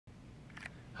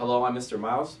Hello, I'm Mr.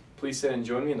 Miles. Please stand and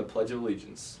join me in the Pledge of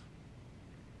Allegiance.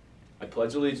 I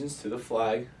pledge allegiance to the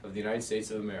flag of the United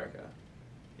States of America,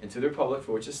 and to the republic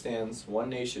for which it stands, one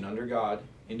nation under God,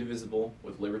 indivisible,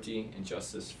 with liberty and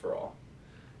justice for all.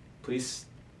 Please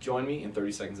join me in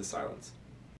 30 seconds of silence.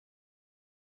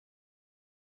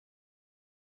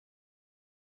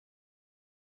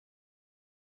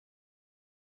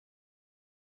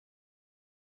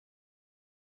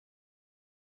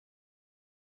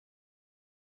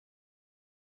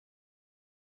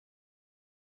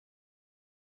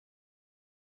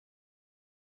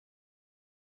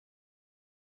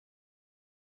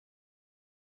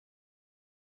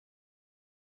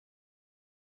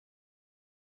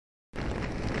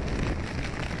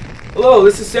 Hello,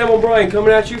 this is Sam O'Brien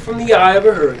coming at you from the eye of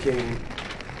a hurricane.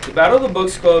 The Battle of the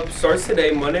Books Club starts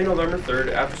today, Monday, November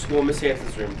 3rd, after school in Miss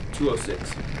Hanson's room,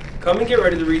 206. Come and get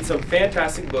ready to read some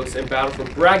fantastic books and battle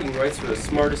for bragging rights for the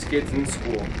smartest kids in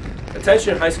school.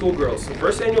 Attention high school girls, the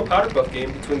first annual Powder Puff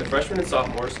game between the freshmen and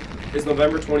sophomores is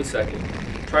November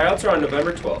 22nd. Tryouts are on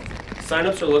November 12th.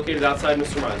 Sign-ups are located outside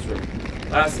Mr. Miles' room.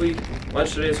 Lastly,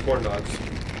 lunch today is corn dogs.